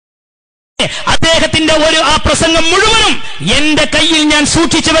അദ്ദേഹത്തിന്റെ ആ പ്രസംഗം മുഴുവനും എന്റെ കയ്യിൽ ഞാൻ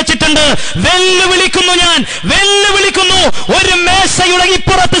സൂക്ഷിച്ചു വെച്ചിട്ടുണ്ട്. വെല്ലുവിളിക്കുന്നു, ഒരു മേശയുടെ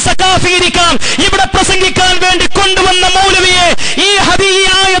ഇപ്പുറത്ത് സഖാഫിയിരിക്കാം ഇവിടെ പ്രസംഗിക്കാൻ വേണ്ടി കൊണ്ടുവന്ന മൗലവിയെ ഈ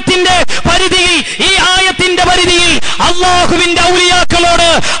ആയത്തിന്റെ പരിധിയിൽ അള്ളാഹുവിന്റെ ഔലിയാക്കളോട്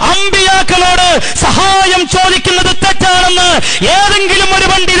അമ്പിയാക്കളോട് സഹായം ചോദിക്കുന്നത് തെറ്റാണെന്ന് ഏതെങ്കിലും ഒരു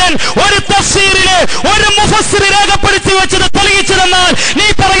പണ്ഡിതൻ ഒരു തഫ്സീറില് ഒരു മുഫസ്സിർ രേഖപ്പെടുത്തി വെച്ചത് തെളിയിച്ചു തന്നാൽ നീ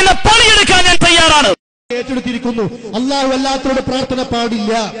പറയുന്ന പണിയെടുക്കാൻ ഞാൻ തയ്യാറാണ്. ഏറ്റെടുത്തിരിക്കുന്നു. അള്ളാഹു അല്ലാത്തവരോട് പ്രാർത്ഥന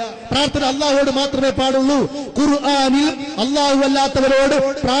പാടില്ല. പ്രാർത്ഥന അള്ളാഹുവോട് മാത്രമേ പാടുള്ളൂ. ഖുർആനിൽ അള്ളാഹു അല്ലാത്തവരോട്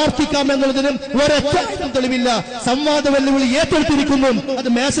പ്രാർത്ഥിക്കാമെന്നുള്ളതിനും ഒരൊറ്റ തെളിവില്ല. സംവാദ വെല്ലുവിളി ഏറ്റെടുത്തിരിക്കുന്നു. അത്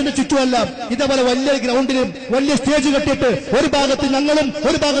മേശന്റെ ചുറ്റുമല്ല, ഇതേപോലെ വലിയ ഗ്രൗണ്ടിലും വലിയ സ്റ്റേജ് കെട്ടിയിട്ട് ഒരു ഭാഗത്ത് ഞങ്ങളും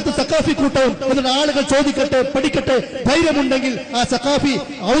ഒരു ഭാഗത്ത് സഖാഫി കൂട്ടവും എന്നിട്ട് ആളുകൾ ചോദിക്കട്ടെ, പഠിക്കട്ടെ. ധൈര്യമുണ്ടെങ്കിൽ ആ സഖാഫി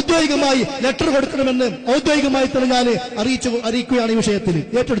ഔദ്യോഗികമായി ലെറ്റർ കൊടുക്കണമെന്ന് ഔദ്യോഗികമായി തന്നെ ഞാൻ അറിയിക്കുകയാണ്. ഈ വിഷയത്തിൽ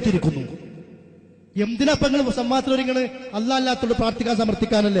ഏറ്റെടുത്തിരിക്കുന്നു. എന്തിനാ നിങ്ങൾ സമ്മാനത്തിൽ ഒരുങ്ങണ്? അല്ലാഹ് അല്ലാത്തോട് പ്രാർത്ഥിക്കാൻ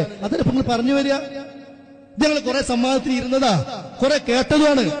സമർത്ഥിക്കാനല്ലേ? അതിനെ നിങ്ങൾ പറഞ്ഞു വരിക. ഞങ്ങൾ കുറെ സമ്മാനത്തിന് ഇരുന്നതാ, കുറെ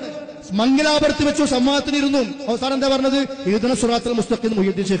കേട്ടതുമാണ്. മംഗലാപുരത്ത് വെച്ചു സമ്മാനത്തിന് ഇരുന്നു. അവസാനം എന്താ പറഞ്ഞത്? ഇഹ്ദിന സിറാത്തൽ മുസ്തഖീം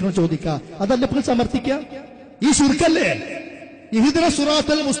മുഹ്യിദ്ദീൻ ശൈഖിനോട് ചോദിക്കുക. അതല്ല ഇപ്പോൾ സമർത്ഥിക്കുക. ഈ ശിർക്കല്ലേ? ഇഹ്ദിന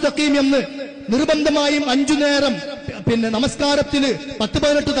സിറാത്തൽ മുസ്തഖീം എന്ന് നിർബന്ധമായും 5 നേരം നമസ്കാരത്തിന്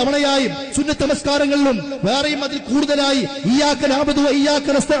 10-18 തവണയായും സുന്നത്ത് നമസ്കാരങ്ങളിലും വേറെയും അതിൽ കൂടുതലായി ഇയ്യാക നഅ്ബുദു വ ഇയ്യാക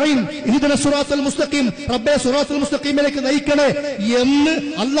നസ്തഈൻ ഇഹ്ദിന സിറാത്തൽ മുസ്തഖീം റബ്ബേ സിറാത്തൽ മുസ്തഖീമിലേക്ക് നയിക്കണേ എന്ന്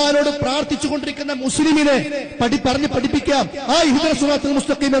അല്ലാഹുവോട് പ്രാർത്ഥിച്ചുകൊണ്ടിരിക്കുന്ന മുസ്ലിമിനെ പഠിപ്പിക്കാം. ആ ഇഹ്ദിന സിറാത്തൽ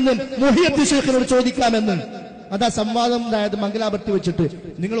മുസ്തഖീം എന്ന് മുഹ്യിദ്ദീൻ ശൈഖിനോട് ചോദിക്കാമെന്ന്. അതാ സംവാദം ഉണ്ടായത് മംഗലാപുരത്ത് വെച്ചിട്ട്.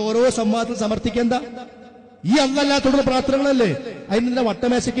 നിങ്ങൾ ഓരോ സംവാദത്തിൽ സമർത്ഥിക്കേണ്ട ഈ അല്ലാഹുവോടുള്ള പ്രാർത്ഥനകളല്ലേ? അതിനെന്താ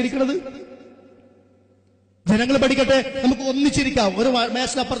വട്ടമേശയ്ക്ക് ഇരിക്കുന്നത്? ജനങ്ങൾ പഠിക്കട്ടെ, നമുക്ക് ഒന്നിച്ചിരിക്കാം. ഒരു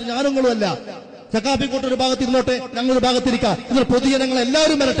മേശനപ്പുറത്ത് ഞാനൊന്നും അല്ല. സഖാഫി കൂട്ടർ ഒരു ഭാഗത്ത് ഇരുന്നോട്ടെ, ഞങ്ങളൊരു ഭാഗത്തിരിക്കാം. എന്നാൽ പൊതുജനങ്ങൾ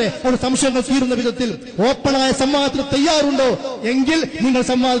എല്ലാവരും വരട്ടെ. അവർ സംശയങ്ങൾ തീരുന്ന വിധത്തിൽ ഓപ്പണായ സംവാദത്തിന് തയ്യാറുണ്ടോ എങ്കിൽ നിങ്ങൾ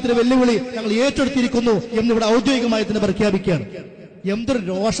സംവാദത്തിന് വെല്ലുവിളി ഞങ്ങൾ ഏറ്റെടുത്തിരിക്കുന്നു എന്നിവിടെ ഔദ്യോഗികമായി തന്നെ പ്രഖ്യാപിക്കുകയാണ്. എന്തൊരു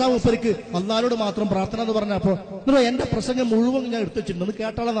രോഷാമുപ്പർക്ക് അല്ലാഹുവോട് മാത്രം പ്രാർത്ഥന എന്ന് പറഞ്ഞപ്പോ എന്റെ പ്രസംഗം മുഴുവൻ ഞാൻ എടുത്തു വെച്ചിട്ടുണ്ട്.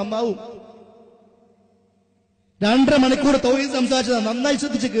 കേട്ടാളെ നന്നാവും. 2.5 മണിക്കൂർ തൗഹീദ് സംസാരിച്ചതാണ്. നന്നായി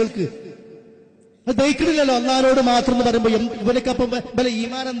ശ്രദ്ധിച്ച് കേൾക്ക്. അത് ദഹിക്കണില്ലല്ലോ. അല്ലാഹുവോട് മാത്രം എന്ന് പറയുമ്പോ ഇവനൊക്കെ അപ്പം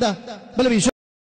ഈമാൻ എന്താ? വിശ്വാസം